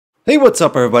Hey, what's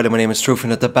up everybody, my name is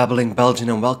Trofinut, the Babbling Belgian,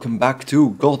 and welcome back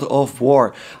to God of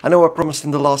War. I know I promised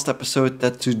in the last episode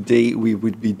that today we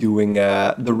would be doing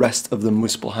the rest of the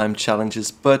Muspelheim challenges,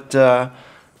 but,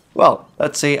 well,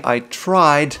 let's say I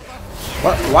tried.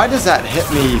 Why does that hit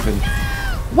me even?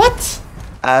 What?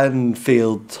 And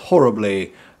failed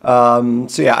horribly.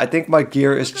 So yeah, I think my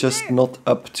gear is just not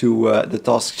up to the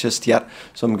task just yet,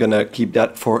 so I'm gonna keep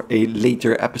that for a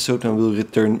later episode and we'll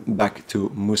return back to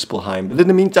Muspelheim. But in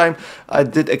the meantime, I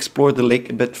did explore the lake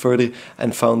a bit further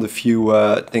and found a few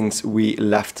things we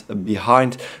left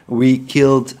behind. We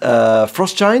killed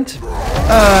Frost Giant,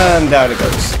 and there it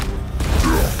goes.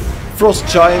 Frost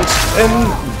Giant in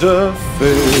the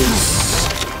face.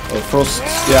 Or Frost,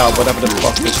 yeah, whatever the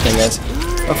fuck this thing is.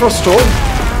 A Frost Storm.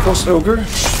 Frost Ogre.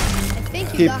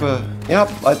 Yeah,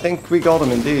 I think we got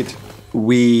him indeed.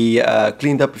 We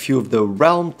cleaned up a few of the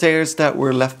realm tears that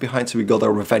were left behind, so we got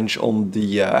our revenge on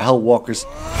the Hellwalkers.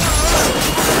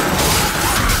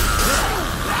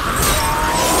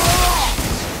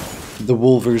 The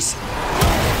Wolvers.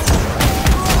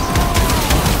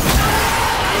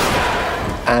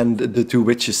 And the two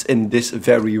witches in this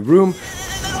very room.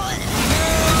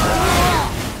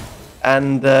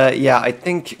 And yeah, I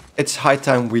think it's high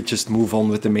time we just move on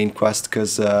with the main quest,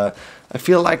 because I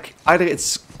feel like either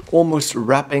it's almost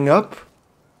wrapping up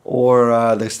or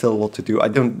there's still a lot to do. I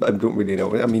don't really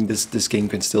know. I mean, this game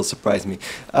can still surprise me.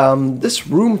 This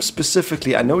room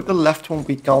specifically, I know the left one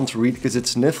we can't read because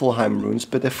it's Niflheim runes,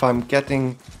 but if I'm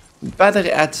getting better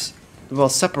at, well,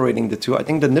 separating the two, I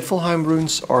think the Niflheim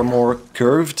runes are more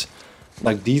curved,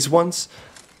 like these ones.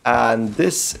 And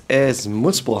this is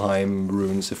Muspelheim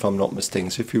runes, if I'm not mistaken.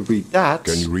 So if you read that...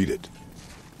 Can you read it?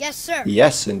 Yes, sir.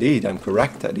 Yes, indeed. I'm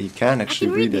correct that he can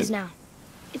actually read these it. now.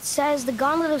 It says the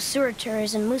Gauntlet of Surtur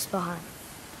is in Muspelheim.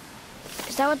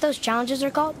 Is that what those challenges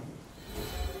are called?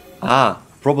 Ah,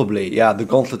 probably. Yeah, the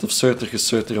Gauntlet of Surtur,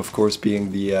 Surtur, of course,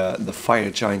 being the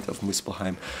fire giant of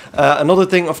Muspelheim. Another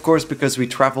thing, of course, because we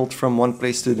traveled from one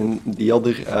place to the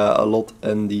other a lot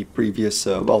in the previous,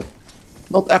 well,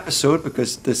 not episode,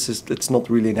 because it's not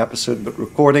really an episode, but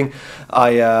recording.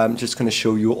 I am just going to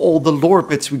show you all the lore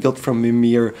bits we got from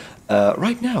Mimir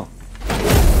right now.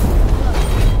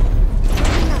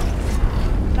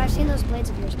 But I've seen those blades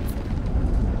of yours before.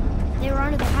 They were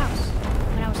under the house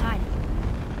when I was hiding.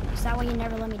 Is that why you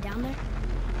never let me down there?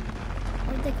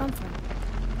 Where did they come from?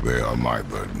 They are my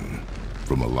burden,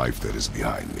 from a life that is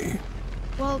behind me.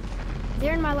 Well,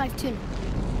 they're in my life too now.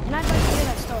 And I'd like to hear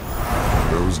that story.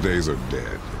 Those days are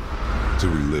dead. To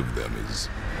relive them is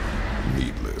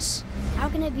needless. How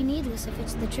can it be needless if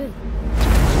it's the truth?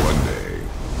 One day,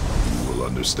 you will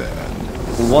understand.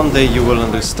 One day you will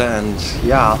understand.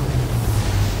 Yeah.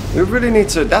 We really need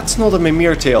to... That's not a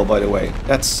Mimir tale, by the way.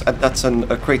 That's a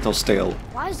Kratos tale.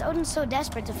 Why is Odin so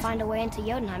desperate to find a way into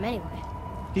Jotunheim anyway?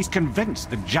 He's convinced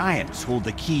the giants hold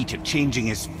the key to changing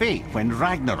his fate when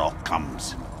Ragnarok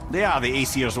comes. They are the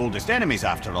Aesir's oldest enemies,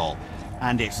 after all,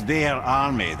 and it's their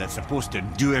army that's supposed to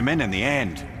do him in the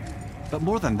end. But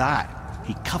more than that,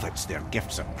 he covets their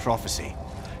gifts of prophecy.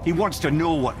 He wants to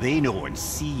know what they know and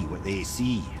see what they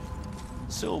see.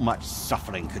 So much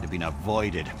suffering could have been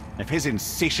avoided if his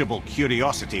insatiable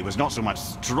curiosity was not so much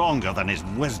stronger than his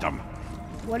wisdom.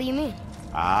 What do you mean?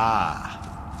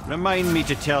 Ah, remind me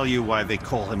to tell you why they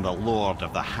call him the Lord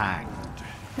of the Hanged.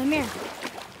 Mimir,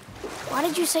 why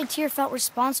did you say Tyr felt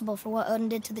responsible for what Odin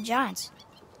did to the giants?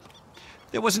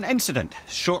 There was an incident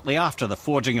shortly after the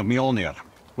forging of Mjolnir,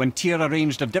 when Tyr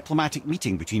arranged a diplomatic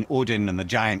meeting between Odin and the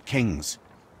giant kings.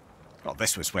 Well,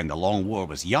 this was when the Long War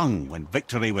was young, when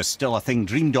victory was still a thing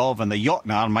dreamed of and the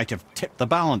Jotnar might have tipped the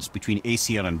balance between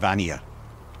Aesir and Vanir.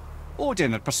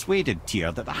 Odin had persuaded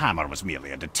Tyr that the hammer was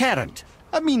merely a deterrent,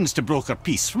 a means to broker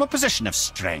peace from a position of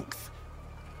strength.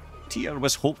 Tyr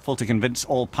was hopeful to convince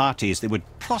all parties they would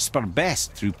prosper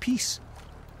best through peace.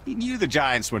 He knew the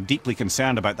giants were deeply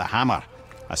concerned about the hammer,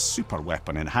 a super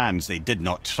weapon in hands they did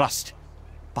not trust.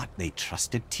 But they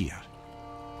trusted Tyr.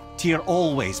 Tyr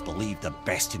always believed the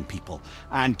best in people,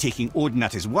 and taking Odin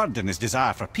at his word in his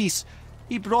desire for peace,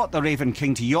 he brought the Raven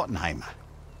King to Jotunheim.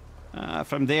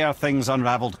 From there, things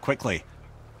unravelled quickly.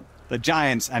 The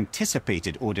giants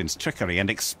anticipated Odin's trickery and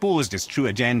exposed his true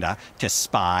agenda to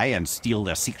spy and steal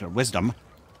their secret wisdom.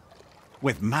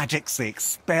 With magics, they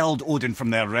expelled Odin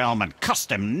from their realm and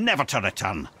cursed him never to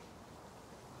return.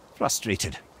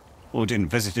 Frustrated, Odin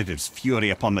visited his fury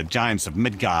upon the giants of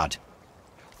Midgard.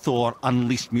 Thor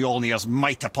unleashed Mjolnir's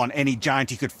might upon any giant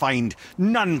he could find.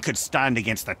 None could stand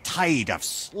against the tide of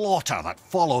slaughter that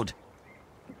followed.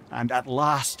 And at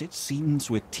last, it seems,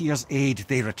 with Tyr's aid,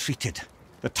 they retreated.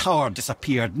 The tower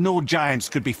disappeared, no giants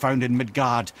could be found in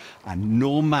Midgard, and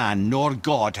no man nor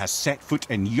god has set foot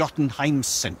in Jotunheim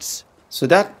since. So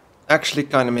that actually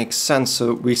kind of makes sense.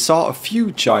 So we saw a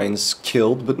few giants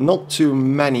killed, but not too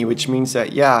many, which means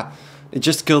that, yeah, they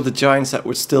just killed the giants that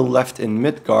were still left in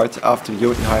Midgard after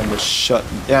Jotunheim was shut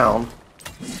down.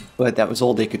 But that was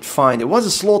all they could find. It was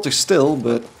a slaughter still,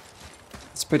 but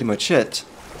that's pretty much it.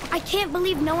 I can't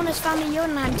believe no one has found the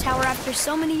Jotunheim Tower after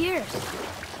so many years.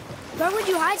 Where would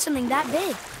you hide something that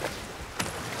big?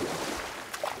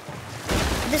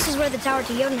 This is where the tower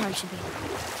to Jotunheim should be.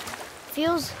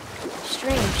 Feels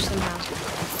strange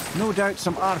somehow. No doubt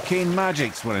some arcane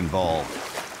magics were involved.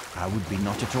 I would be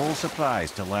not at all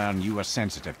surprised to learn you were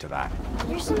sensitive to that.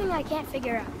 Here's something I can't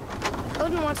figure out.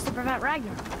 Odin wants to prevent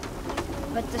Ragnarok,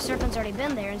 but the serpent's already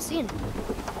been there and seen it.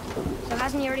 So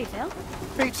hasn't he already failed?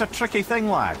 Fate's a tricky thing,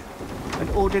 lad. And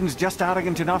Odin's just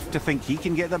arrogant enough to think he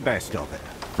can get the best of it.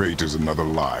 Fate is another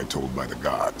lie told by the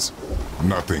gods.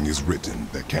 Nothing is written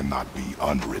that cannot be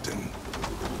unwritten.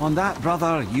 On that,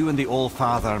 brother, you and the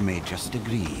All-Father may just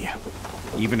agree.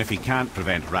 Even if he can't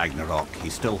prevent Ragnarok, he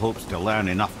still hopes to learn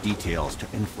enough details to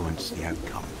influence the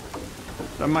outcome.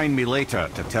 Remind me later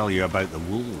to tell you about the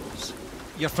wolves.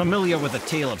 You're familiar with the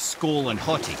tale of Skoll and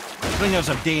Hoti, bringers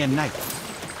of day and night?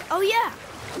 Oh yeah,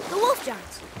 the wolf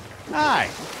giants. Aye.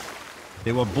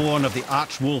 They were born of the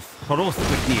archwolf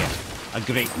Hrothgr, a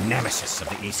great nemesis of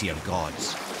the Aesir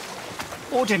gods.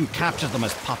 Odin captured them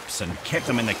as pups and kept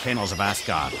them in the kennels of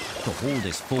Asgard to hold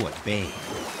his foe at bay.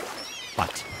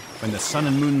 But when the sun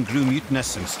and moon grew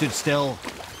mutinous and stood still,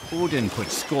 Odin put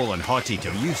Skoll and Hoti to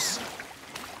use.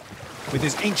 With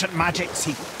his ancient magics,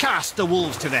 he cast the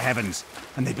wolves to the heavens,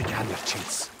 and they began their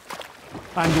chase.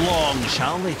 And long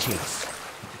shall they chase,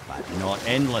 but not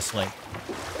endlessly.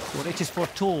 For it is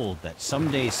foretold that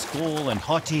someday Skoll and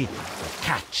Hoti will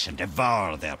catch and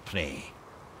devour their prey.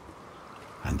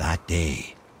 And that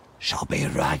day shall be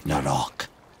Ragnarok,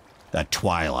 the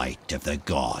twilight of the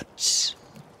gods.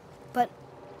 But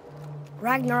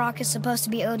Ragnarok is supposed to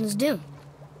be Odin's doom,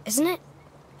 isn't it?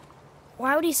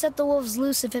 Why would he set the wolves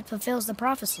loose if it fulfills the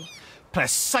prophecy?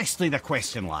 Precisely the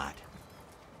question, lad.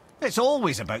 It's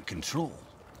always about control.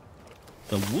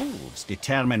 The wolves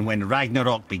determine when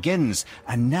Ragnarok begins,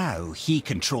 and now he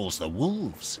controls the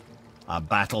wolves. A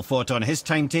battle fought on his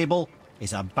timetable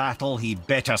is a battle he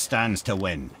better stands to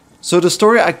win. So the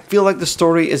story, I feel like the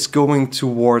story is going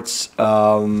towards,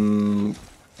 well,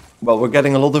 we're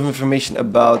getting a lot of information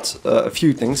about a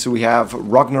few things. So we have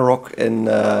Ragnarok in,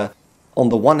 on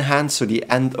the one hand, so the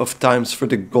end of times for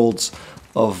the gods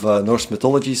of Norse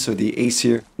mythology, so the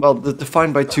Aesir. Well,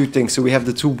 defined by two things. So we have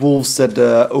the two wolves that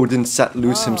Odin set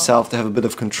loose himself to have a bit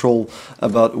of control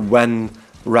about when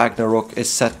Ragnarok is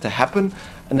set to happen.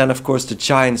 And then, of course, the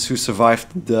giants who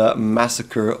survived the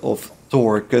massacre of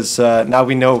Thor. Because now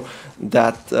we know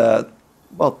that,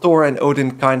 well, Thor and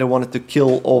Odin kind of wanted to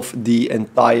kill off the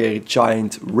entire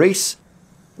giant race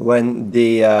when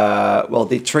they, well,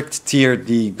 they tricked Tyr,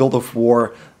 the god of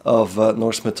war of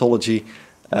Norse mythology,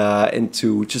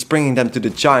 into just bringing them to the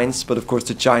giants. But of course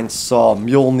the giants saw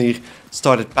Mjolnir,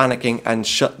 started panicking and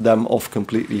shut them off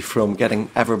completely from getting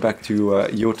ever back to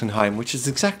Jotunheim, which is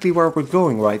exactly where we're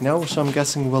going right now. So I'm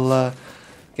guessing we'll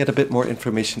get a bit more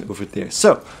information over there.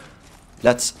 So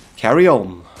let's carry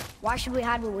on. Why should we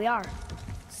hide what we are?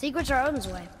 Secrets are Odin's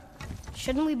way.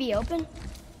 Shouldn't we be open?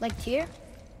 Like Tyr?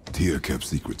 Tyr kept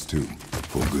secrets too,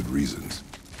 for good reasons.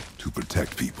 To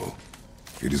protect people.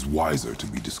 It is wiser to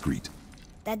be discreet.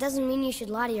 That doesn't mean you should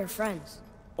lie to your friends.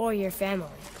 Or your family.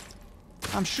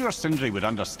 I'm sure Sindri would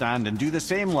understand and do the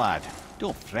same, lad.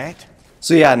 Don't fret.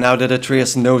 So yeah, now that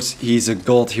Atreus knows he's a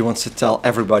god, he wants to tell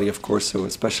everybody, of course, so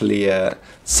especially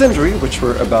Sindri, which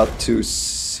we're about to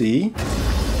see.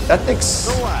 That takes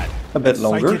So, lad, a bit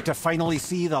longer. excited to finally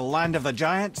see the land of the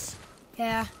giants?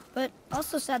 Yeah, but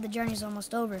also sad the journey's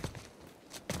almost over.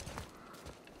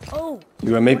 Oh,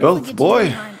 You and me what if we both, get to boy.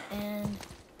 Jotunheim and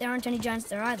there aren't any giants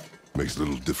there either? Makes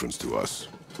little difference to us.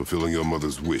 Fulfilling your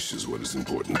mother's wish is what is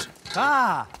important.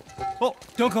 Ah! Oh,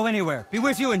 don't go anywhere. Be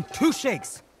with you in 2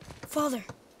 shakes. Father,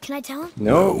 can I tell him?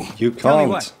 No, you Tell me can't.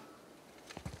 what?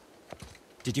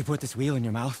 Did you put this wheel in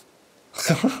your mouth?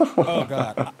 Oh,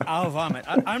 God. I'll vomit.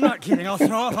 I'm not kidding. I'll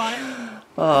throw up on it.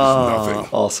 Nothing.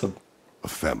 Awesome. A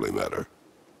family matter.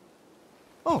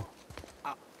 Oh.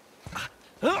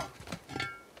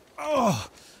 Oh.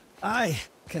 I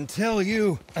can tell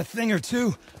you a thing or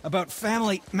two about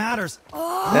family matters.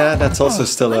 Yeah, that's also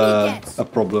still Let me guess. a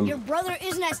problem. Your brother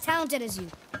isn't as talented as you,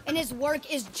 and his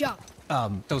work is junk.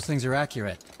 Those things are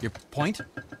accurate. Your point?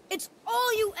 It's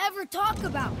all you ever talk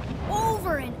about,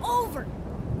 over and over.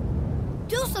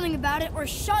 do something about it or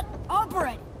shut up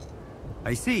already.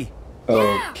 I see.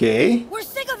 Okay. We're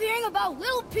sick of hearing about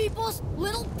little people's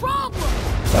little problems.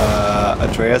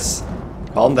 Atreus,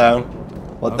 calm down.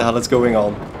 What the hell is going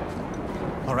on?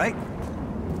 All right.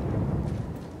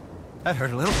 That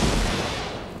hurt a little.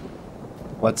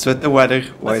 What's with the weather?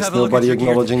 Why Let's is have a look at nobody your gear.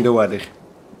 acknowledging the weather?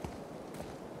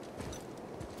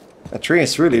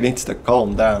 Atreus really needs to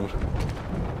calm down.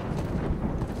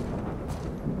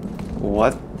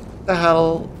 What the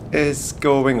hell is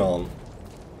going on?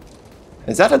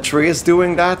 Is that Atreus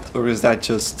doing that, or is that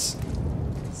just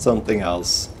something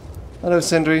else? Hello,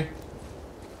 Sindri.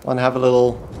 Wanna have a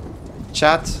little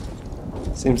chat?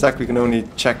 Seems like we can only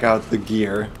check out the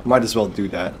gear. Might as well do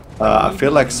that. I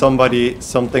feel like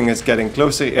something is getting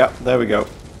closer. Yeah, there we go.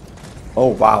 Oh,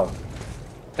 wow.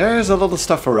 There's a lot of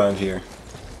stuff around here.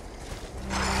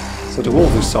 So the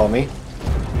wolf who saw me.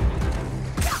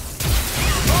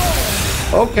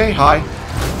 Okay, hi.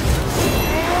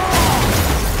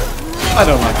 I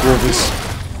don't like wolves.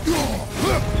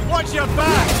 Watch your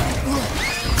back!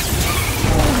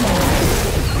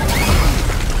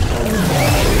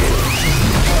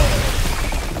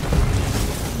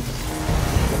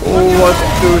 Oh, 1,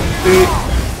 2, 3.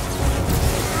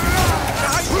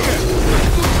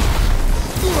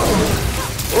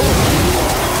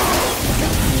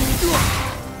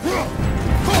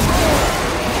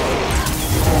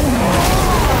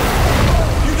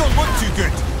 You don't look too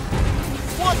good.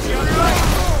 Watch your right!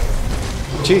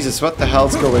 Jesus, what the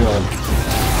hell's going on?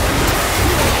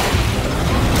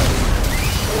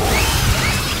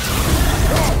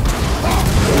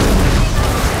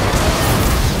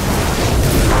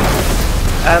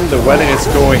 And the weather is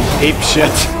going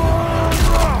apeshit.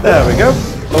 There we go.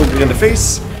 Ogre in the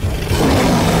face.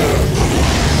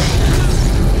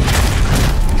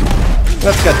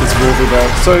 Let's get this wolf down.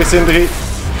 Sorry, Sindri.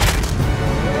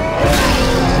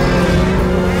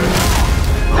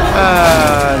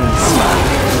 And smack.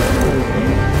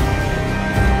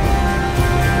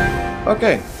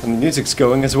 Okay, and the music's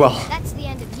going as well. That's the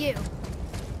end of you.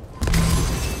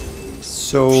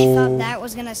 So, Thought that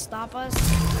was gonna stop us.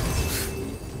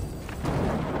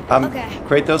 Okay.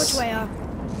 Kratos, Which way up?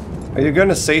 are you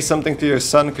gonna say something to your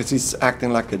son? Because he's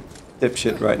acting like a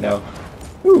dipshit right now.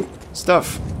 Ooh,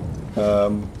 stuff. There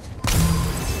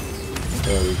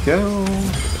we go.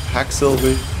 Hack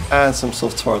silver and some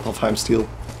soft Svartalfheim steel.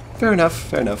 Fair enough,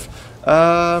 fair enough.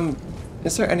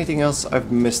 Is there anything else I've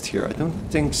missed here? I don't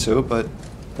think so, but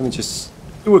let me just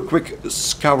do a quick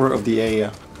scour of the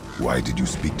area. Why did you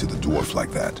speak to the dwarf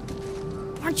like that?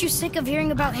 Aren't you sick of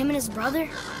hearing about him and his brother?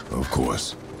 Of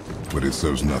course. But it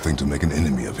serves nothing to make an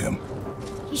enemy of him.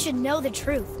 He should know the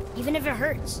truth, even if it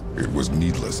hurts. It was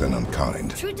needless and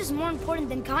unkind. Truth is more important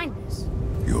than kindness.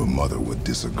 Your mother would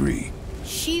disagree.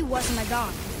 She wasn't a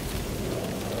god.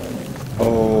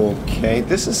 Okay,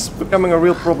 this is becoming a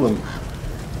real problem.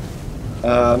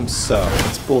 So,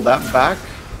 let's pull that back.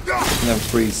 And then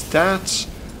freeze that.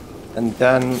 And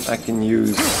then I can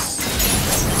use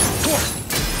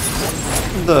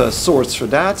the swords for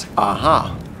that.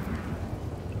 Aha!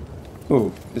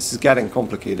 Ooh, this is getting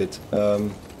complicated.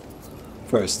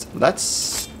 First,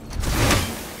 let's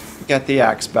get the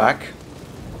axe back.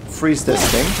 Freeze this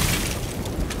thing.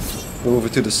 Go over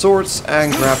to the swords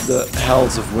and grab the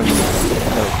Hells of Wind.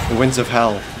 No, the Winds of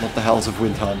Hell, not the Hells of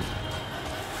Windhelm.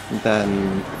 And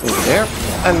then over there.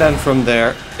 And then from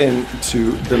there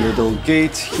into the little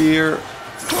gate here.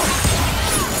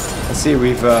 Let's see,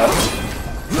 we've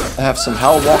have some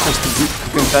Hell Walkers to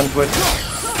contend with.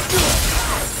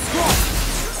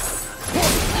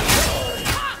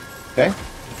 Okay.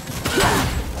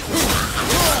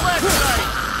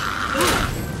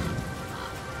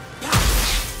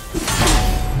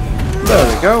 There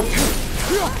we go.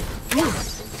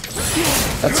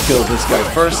 Let's kill this guy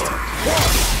first.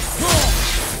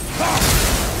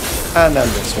 And then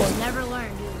this one. Never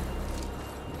learned.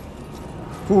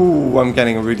 Ooh, I'm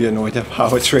getting really annoyed at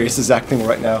how Atreus is acting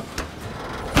right now.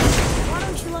 Why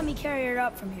don't you let me carry her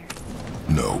up from here?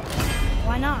 No.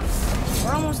 Why not?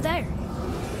 We're almost there.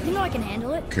 You know I can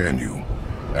handle it. Can you?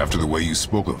 After the way you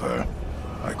spoke of her,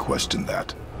 I question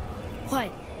that. What?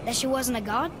 That she wasn't a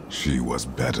god? She was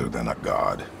better than a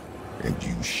god, and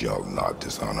you shall not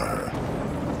dishonor her.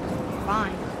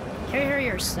 Fine. Carry her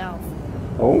yourself.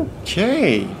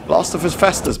 Okay. Blast of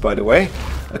Hephaestus, by the way.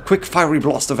 A quick fiery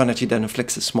blast of energy then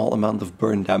inflicts a small amount of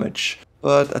burn damage.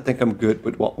 But I think I'm good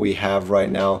with what we have right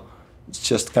now. It's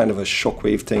just kind of a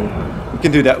shockwave thing. We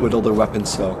can do that with other weapons,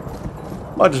 so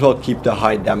might as well keep the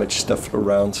high damage stuff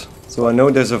around. So I know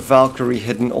there's a Valkyrie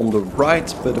hidden on the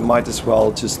right, but I might as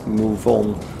well just move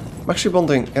on. I'm actually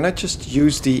wondering, can I just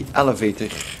use the elevator?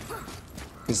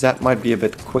 because that might be a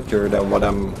bit quicker than what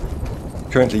I'm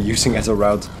currently using as a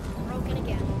route. Broken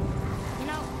again. You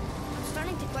know, I'm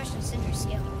starting to question Sindri's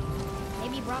skill.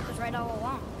 Maybe Brock was right all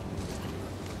along.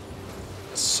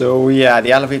 So yeah,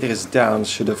 the elevator is down.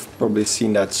 Should have probably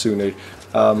seen that sooner.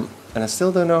 And I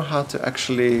still don't know how to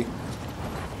actually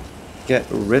get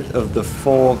rid of the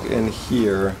fog in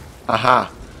here.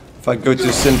 Aha! If I go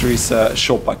to Sindri's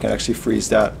shop, I can actually freeze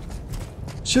that.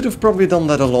 Should have probably done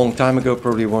that a long time ago.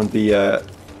 Probably won't be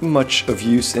much of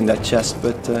use in that chest,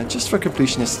 but just for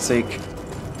completionist's sake,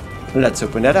 let's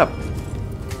open that up.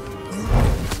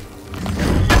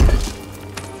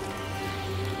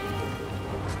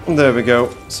 There we go.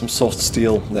 Some soft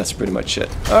steel. That's pretty much it.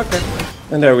 Okay.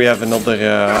 And there we have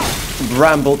another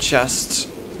bramble chest.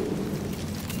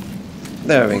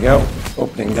 There we go.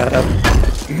 Opening that up.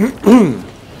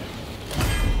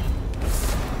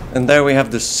 And there we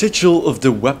have the sigil of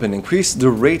the weapon. Increase the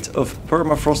rate of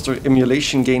permafrost or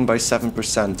emulation gain by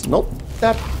 7%. Not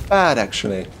that bad,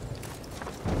 actually.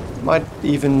 Might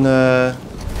even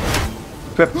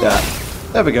equip that.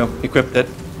 There we go. Equipped it.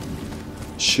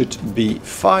 Should be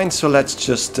fine. So let's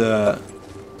just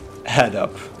head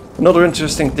up. Another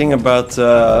interesting thing about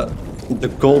the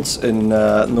gods in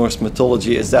Norse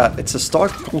mythology is that it's a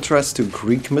stark contrast to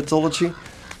Greek mythology,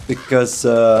 because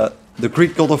the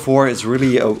Greek god of war is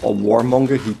really a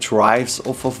warmonger. He thrives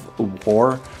off of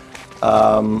war.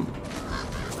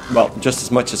 Well, just as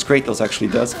much as Kratos actually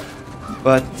does.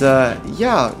 But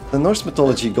yeah, the Norse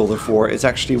mythology god of war is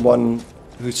actually one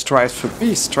who strives for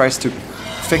peace, tries to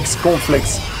fix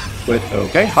conflicts with,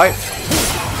 okay, hi.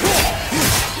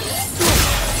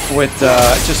 With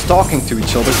just talking to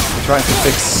each other, trying to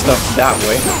fix stuff that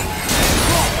way.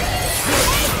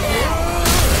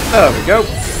 There we go.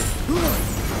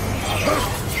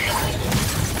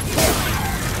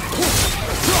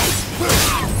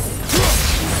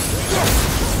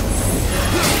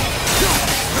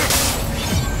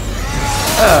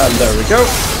 And there we go.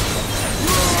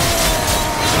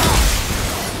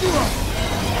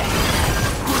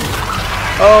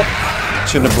 Oh,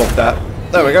 shouldn't have blocked that.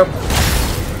 There we go.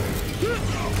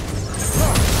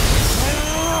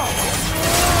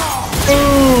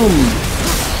 Boom!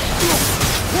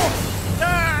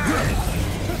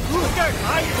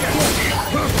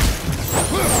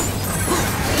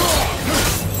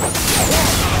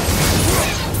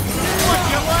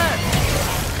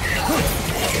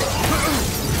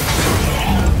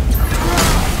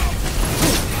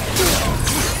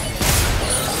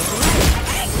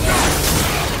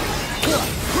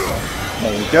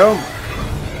 There we go.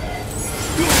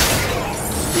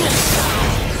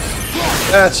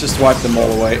 Let's just wipe them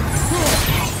all away.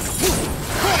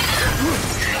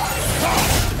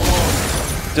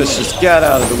 Just get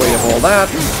out of the way of all that.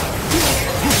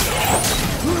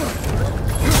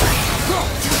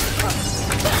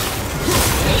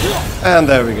 And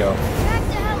there we go.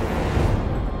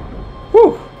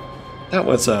 Whew! That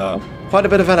was quite a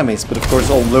bit of enemies, but of course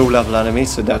all low-level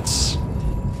enemies, so that's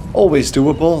always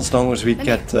doable as long as we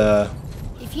get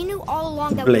if you knew all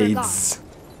along that we were blades. gone,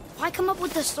 why come up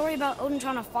with the story about Odin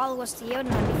trying to follow us to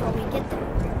Jotunheim before we get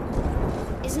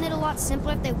there? Isn't it a lot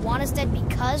simpler if they want us dead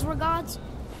because we're gods?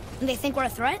 And they think we're a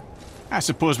threat? I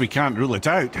suppose we can't rule it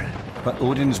out. But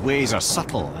Odin's ways are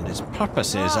subtle, and his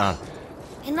purposes are...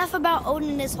 Enough about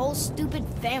Odin and his whole stupid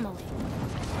family.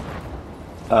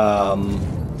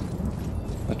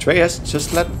 Atreus,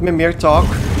 just let Mimir talk.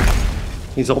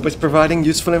 He's always providing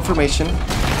useful information.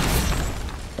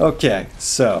 Okay,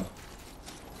 so...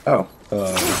 Oh,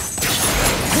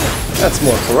 that's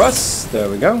more for us. There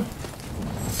we go.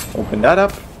 Open that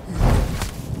up.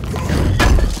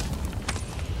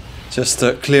 Just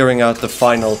clearing out the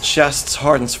final chests.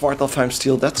 Hardened Svartalfheim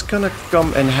steel. That's gonna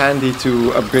come in handy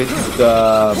to upgrade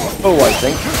the bow, I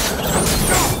think.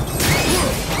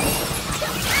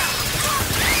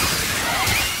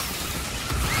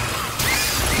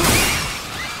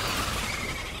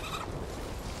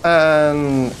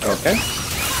 And okay.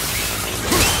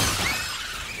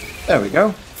 There we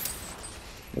go.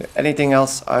 Anything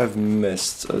else I've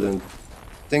missed? I don't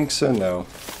think so, no.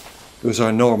 Those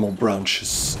are normal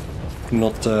branches,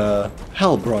 not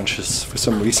hell branches for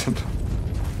some reason.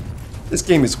 This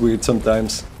game is weird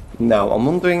sometimes. Now, I'm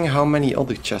wondering how many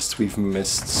other chests we've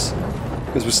missed.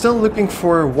 Because we're still looking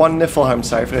for one Niflheim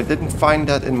cipher. I didn't find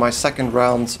that in my second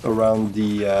round around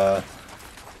the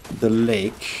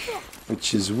lake,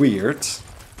 which is weird.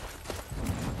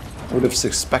 Would have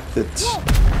suspected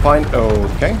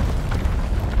okay.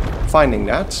 Finding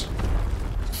that.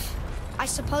 I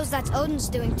suppose that's Odin's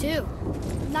doing too.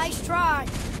 Nice try.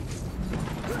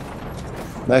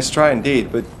 Nice try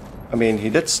indeed, but I mean, he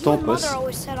did You stop and us. Mother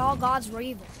always said all gods were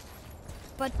evil.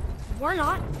 But we're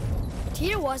not.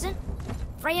 Tyr wasn't.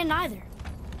 Freya neither.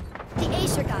 The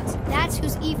Aesir gods, that's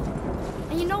who's evil.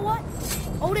 And you know what?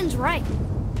 Odin's right.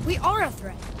 We are a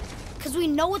threat. Because we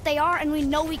know what they are and we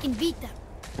know we can beat them.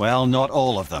 Well, not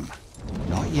all of them.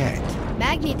 Not yet.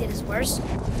 Magni did his worst,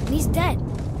 and he's dead.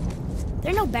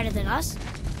 They're no better than us,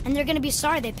 and they're gonna be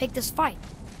sorry they picked this fight.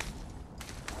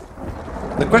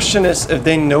 The question is, if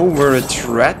they know we're a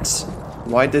threat,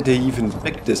 why did they even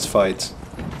pick this fight?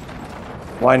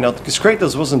 Why not? Because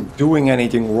Kratos wasn't doing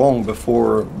anything wrong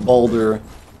before Baldur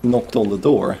knocked on the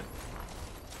door.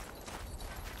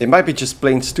 They might be just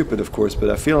plain stupid, of course, but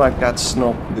I feel like that's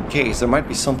not the case. There might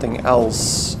be something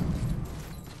else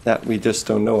that we just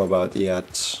don't know about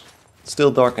yet.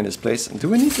 Still dark in this place. Do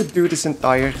we need to do this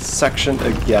entire section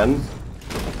again?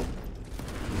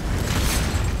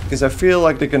 Because I feel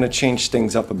like they're gonna change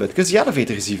things up a bit. Because the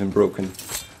elevator is even broken.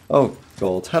 Oh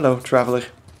god. Hello, traveler.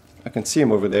 I can see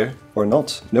him over there. Or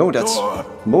not. No, that's Thor.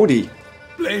 Modi.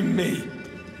 Blame me.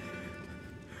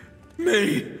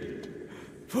 Me.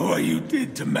 For what you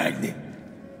did to Magni.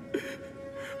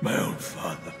 My own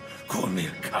father called me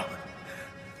a coward.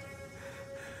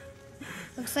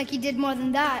 Looks like he did more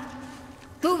than that.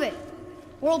 Move it,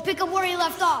 or we'll pick up where he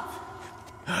left off.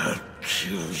 I'll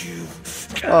kill you.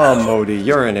 Oh, Modi,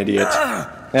 you're an idiot.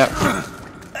 Yeah.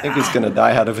 I think he's gonna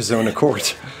die out of his own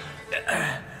accord.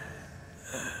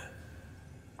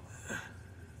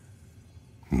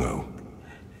 No.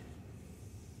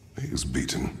 He is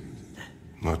beaten.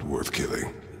 Not worth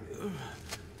killing.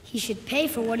 He should pay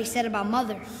for what he said about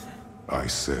Mother. I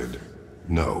said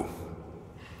no.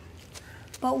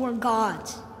 But we're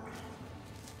gods.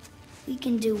 We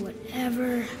can do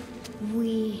whatever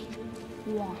we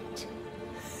want.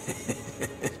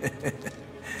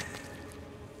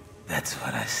 That's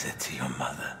what I said to your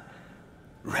mother.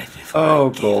 Right before Oh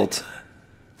I gave god. it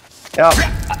to her.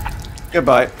 Yeah.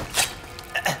 Goodbye.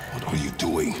 What are you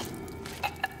doing?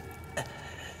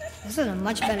 This is a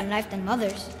much better knife than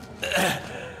Mother's.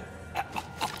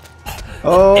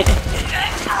 Oh.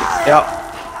 Yeah.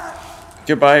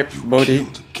 Goodbye, Modi.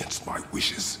 Killed against my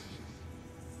wishes.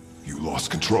 You lost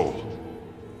control.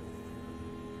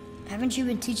 Haven't you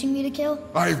been teaching me to kill?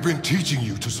 I've been teaching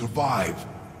you to survive.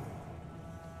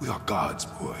 We are gods,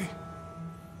 boy.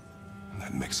 And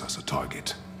that makes us a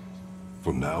target.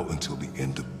 From now until the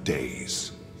end of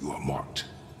days, you are marked.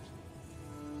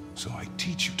 So I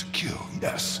teach you to kill,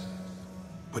 yes,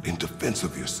 but in defense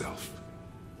of yourself.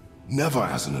 Never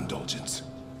as an indulgence.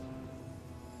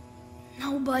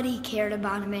 Nobody cared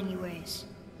about him anyways.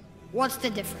 What's the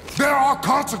difference? There are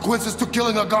consequences to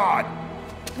killing a god!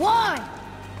 Why?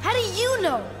 How do you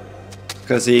know?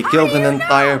 Because he killed an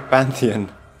entire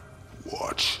pantheon.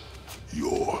 Watch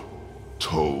your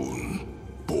tone,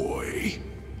 boy.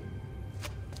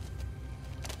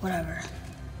 Whatever.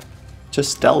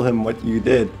 Just tell him what you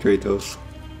did, Kratos.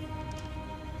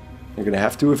 You're gonna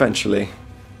have to eventually.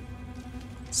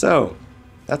 So,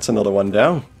 that's another one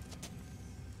down.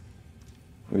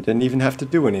 We didn't even have to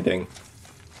do anything.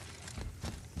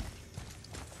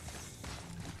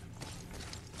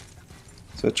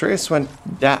 So Atreus went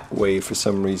that way for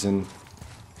some reason.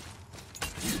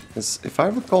 Because if I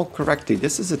recall correctly,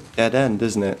 this is a dead end,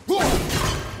 isn't it?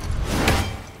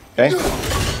 Okay.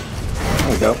 There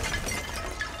we go.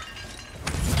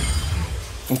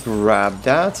 Grab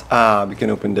that. Ah, we can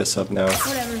open this up now.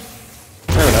 Whatever.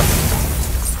 Fair enough.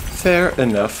 Fair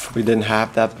enough. We didn't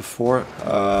have that before.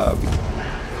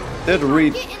 We did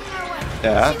read Get in their way.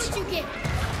 that. See what you get.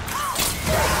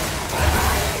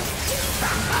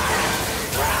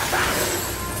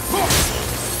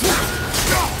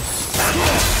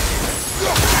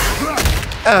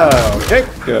 Okay,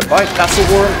 goodbye, Castle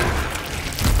Worm.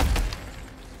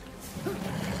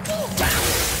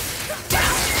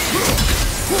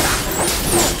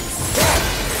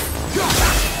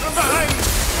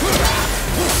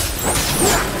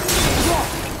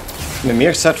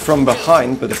 Mimir said from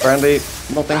behind, but apparently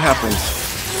nothing happened.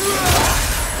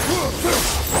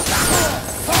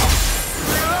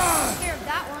 Scared of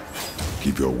that one.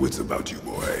 Keep your wits about you,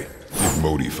 boy. If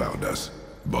Modi found us,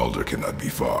 Baldur cannot be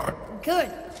far.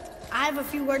 Good. I have a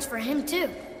few words for him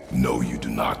too. No, you do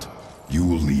not. You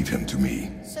will leave him to me.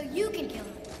 So you can kill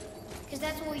him. Because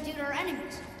that's what we do to our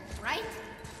enemies, right?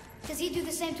 Because he'd do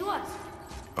the same to us.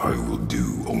 I will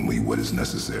do only what is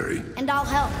necessary. And I'll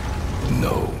help.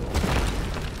 No.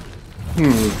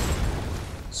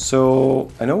 So,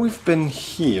 I know we've been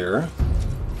here.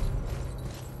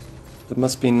 There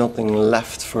must be nothing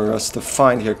left for us to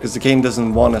find here, because the game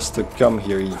doesn't want us to come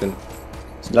here even.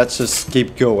 So let's just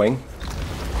keep going.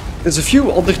 There's a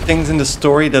few other things in the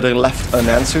story that are left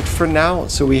unanswered for now.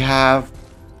 So we have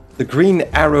the green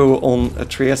arrow on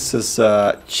Atreus'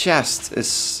 chest is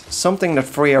something that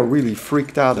Freya really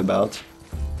freaked out about.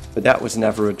 But that was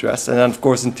never addressed. And then of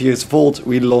course in Tyr's vault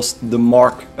we lost the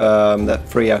mark that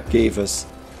Freya gave us.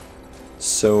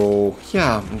 So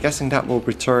yeah, I'm guessing that will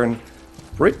return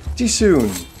pretty soon.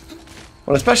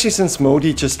 Well, especially since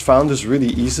Modi just found us really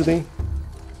easily.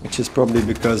 Which is probably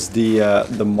because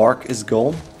the mark is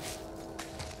gone.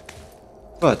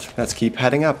 But let's keep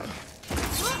heading up.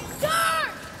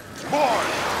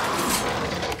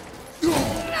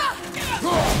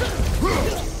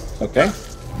 Okay.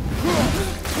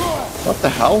 What the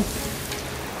hell?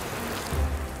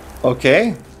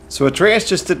 Okay. So Atreus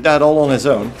just did that all on his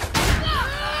own.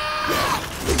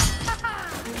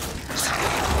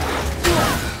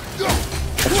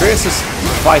 Atreus is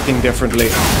fighting differently.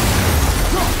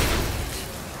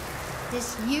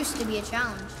 This used to be a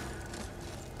challenge.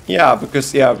 Yeah,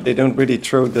 because they don't really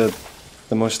throw the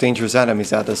most dangerous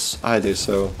enemies at us either,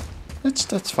 so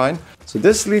that's fine. So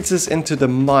this leads us into the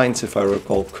mines, if I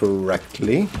recall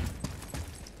correctly.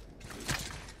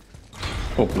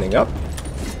 Opening up.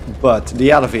 But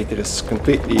the elevator is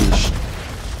completely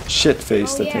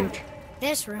shit-faced, I think.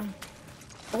 This room.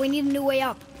 But we need a new way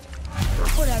up.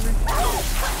 Whatever.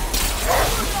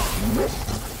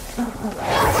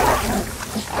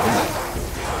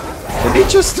 Did he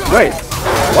just... Wait.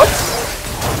 What?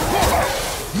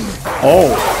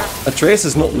 Oh. Atreus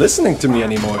is not listening to me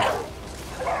anymore.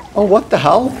 Oh, what the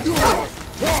hell?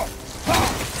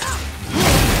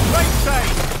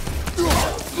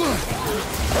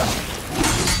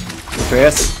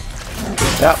 Atreus.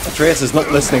 Yeah, Atreus is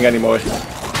not listening anymore.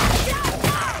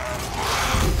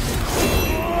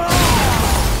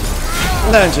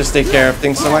 Then just take care of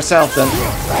things for myself then.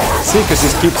 See, because he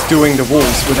keeps doing the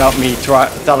walls without me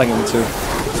telling him to.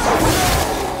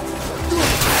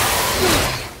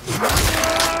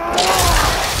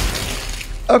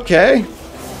 Okay.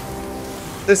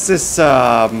 This is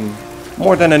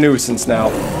more than a nuisance now.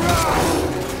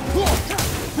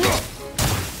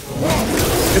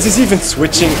 Because he's even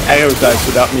switching arrow types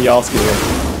without me asking him.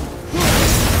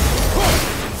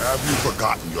 Have you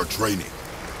forgotten your training?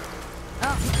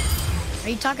 Oh. Are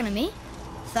you talking to me?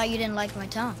 Thought you didn't like my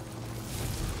tone.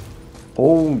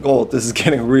 Oh god, this is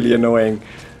getting really annoying.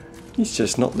 He's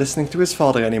just not listening to his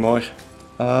father anymore.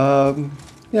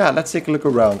 Yeah, let's take a look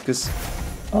around, because...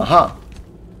 Aha!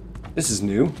 This is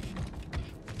new.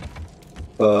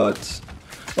 But...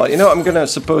 Well, you know, I'm gonna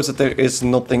suppose that there is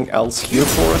nothing else here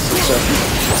for us, so...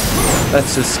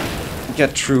 Let's just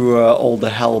get through all the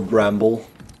hell bramble.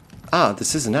 Ah,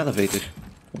 this is an elevator.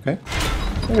 Okay,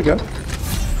 there we go.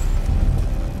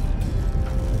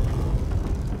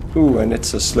 Ooh, and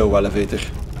it's a slow elevator.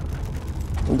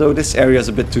 Although this area is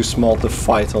a bit too small to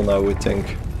fight on, I would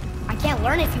think. I can't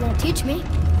learn if you won't teach me.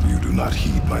 You do not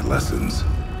heed my lessons.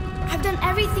 I've done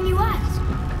everything you asked.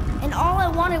 And all I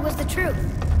wanted was the truth.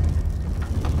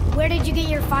 Where did you get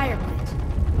your fire blades?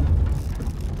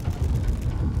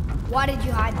 Why did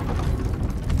you hide them?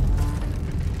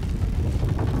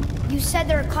 You said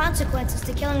there are consequences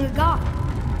to killing a god.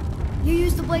 You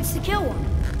used the blades to kill one.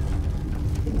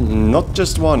 Not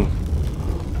just one.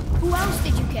 Who else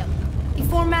did you kill?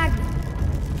 Before Magni?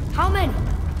 How many?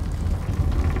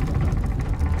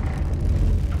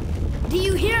 Do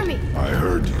you hear me? I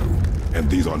heard you, and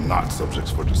these are not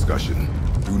subjects for discussion.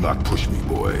 Do not push me,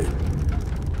 boy.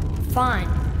 Fine.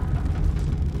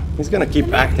 He's gonna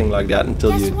keep acting like that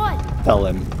until Guess you what? tell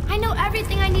him. I know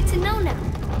everything I need to know now.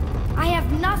 I have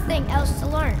nothing else to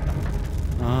learn.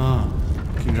 Ah,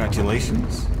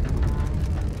 congratulations.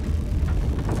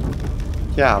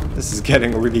 Yeah, this is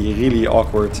getting really, really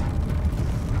awkward.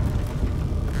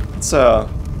 It's a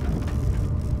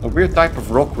weird type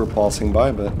of rock we're passing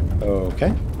by, but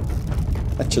okay.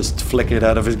 Let's just flick it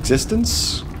out of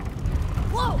existence.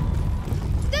 Whoa!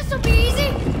 This'll be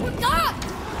easy! We're gone!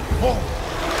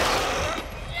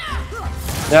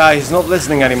 Yeah, he's not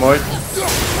listening anymore.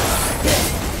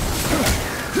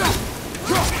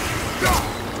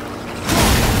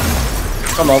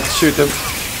 Come on, shoot him.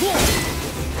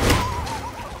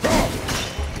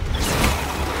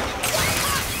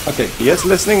 Okay, he is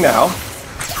listening now.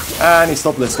 And he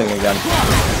stopped listening again.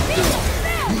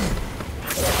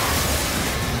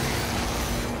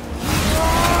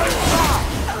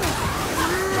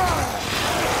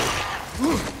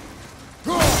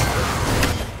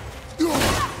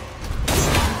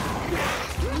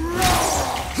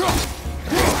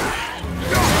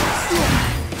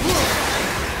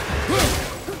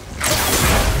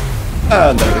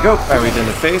 And there we go, buried in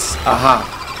the face.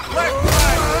 Aha.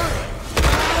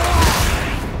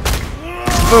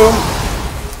 Boom.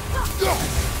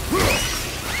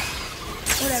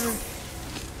 Whatever.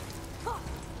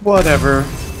 Whatever.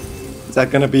 Is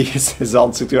that gonna be his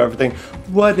answer to everything?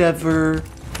 Whatever.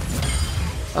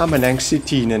 I'm an angsty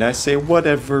teen and I say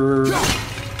whatever.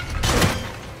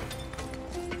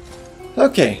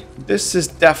 Okay, this is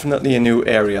definitely a new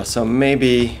area, so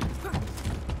maybe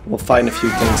we'll find a few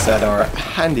things that are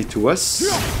handy to us.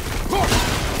 A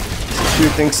few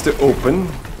things to open.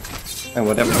 And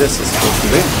whatever this is supposed to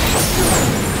be.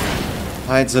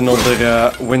 Hides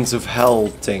another Winds of Hell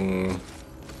thing.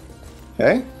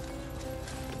 Okay.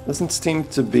 Doesn't seem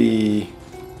to be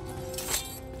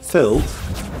filled.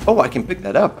 Oh, I can pick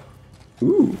that up.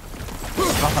 Ooh.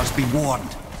 Brothers, be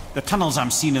warned. The tunnels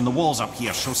I'm seeing in the walls up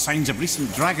here show signs of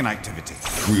recent dragon activity.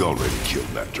 We already killed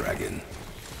that dragon.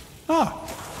 Ah,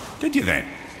 did you then?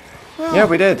 Well, Yeah,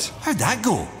 we did. How'd that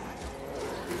go?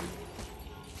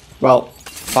 Well,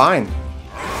 fine.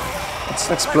 It's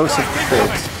an explosive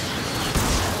fort.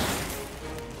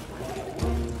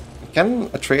 Can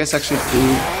Atreus actually do,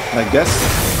 I guess?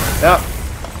 Yeah.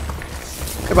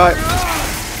 Goodbye.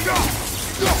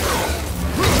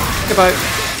 Goodbye.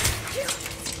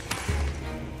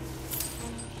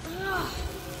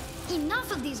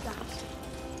 Enough of these guys.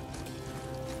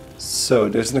 So,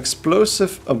 there's an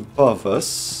explosive above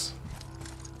us.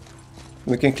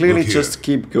 We can clearly Look here. just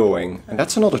keep going. And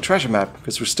that's another treasure map,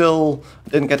 because we still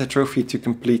didn't get a trophy to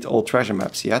complete all treasure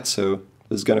maps yet, so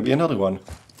there's gonna be another one.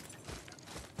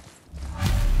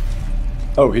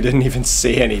 Oh, he didn't even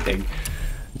say anything.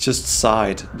 Just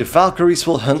sighed. The Valkyries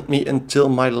will hunt me until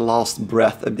my last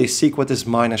breath. If they seek what is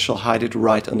mine, I shall hide it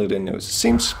right under their nose.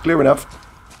 Seems clear enough.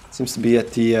 Seems to be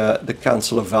at the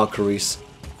Council of Valkyries.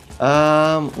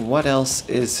 What else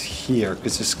is here?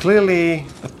 Because there's clearly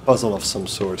a puzzle of some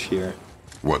sort here.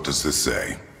 What does this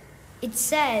say? It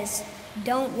says,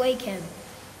 don't wake him.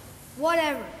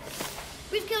 Whatever.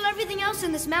 We've killed everything else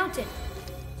in this mountain.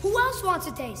 Who else wants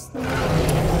a taste?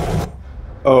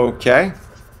 Okay.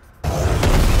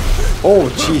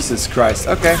 Oh, Jesus Christ.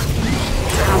 Okay.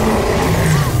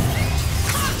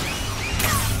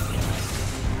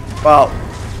 Well,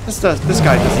 this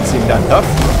guy doesn't seem that tough.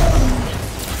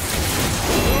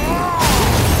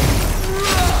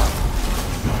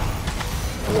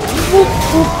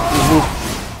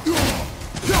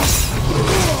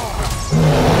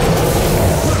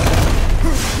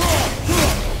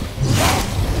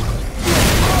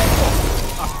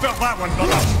 I felt that one,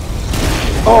 brother.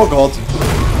 Oh god.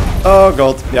 Oh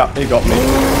god. Yeah, he got me.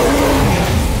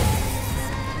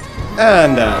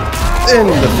 And in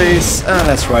the face. And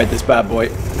let's ride this bad boy.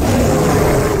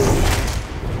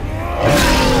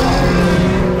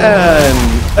 And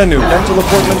a new dental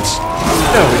appointment.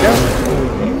 There we go.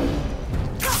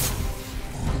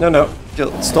 No.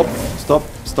 Stop.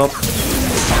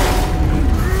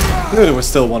 Knew there was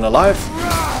still one alive.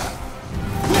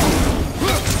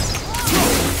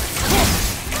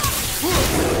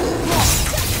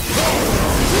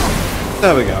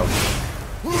 There we go.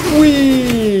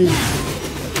 Whee!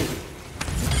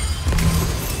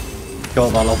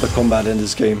 God, I love the combat in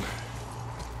this game.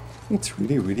 It's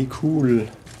really, really cool.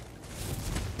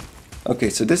 Okay,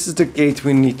 so this is the gate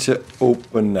we need to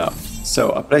open up.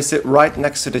 So I place it right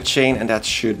next to the chain and that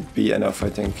should be enough, I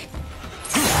think.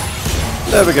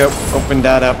 There we go. Open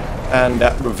that up and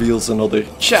that reveals another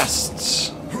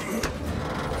chest.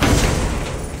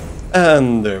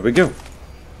 And there we go.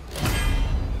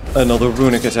 Another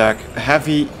runic attack.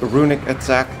 Heavy runic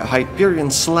attack. A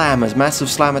Hyperion Slam. A massive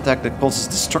slam attack that causes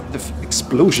destructive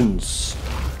explosions.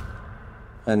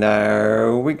 And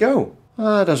there we go.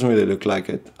 It doesn't really look like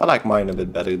it. I like mine a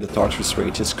bit better. The Tartarus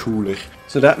Rage is cooler.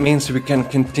 So that means we can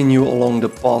continue along the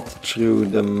path through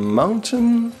the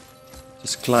mountain.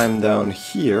 Just climb down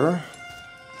here.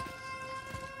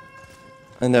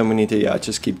 And then we need to,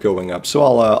 just keep going up. So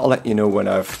I'll let you know when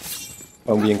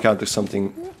we encounter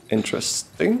something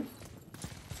interesting.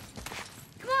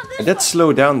 I did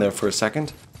slow down there for a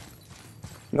second.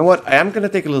 You know what? I am going to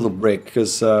take a little break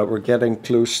because we're getting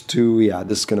close to,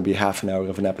 this is going to be half an hour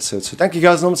of an episode. So thank you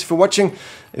guys enormously for watching.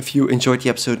 If you enjoyed the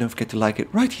episode, don't forget to like it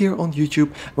right here on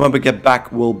YouTube. And when we get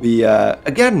back, we'll be,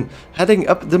 again, heading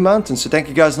up the mountain. So thank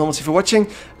you guys enormously for watching.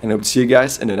 And I hope to see you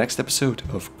guys in the next episode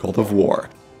of God of War.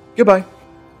 Goodbye.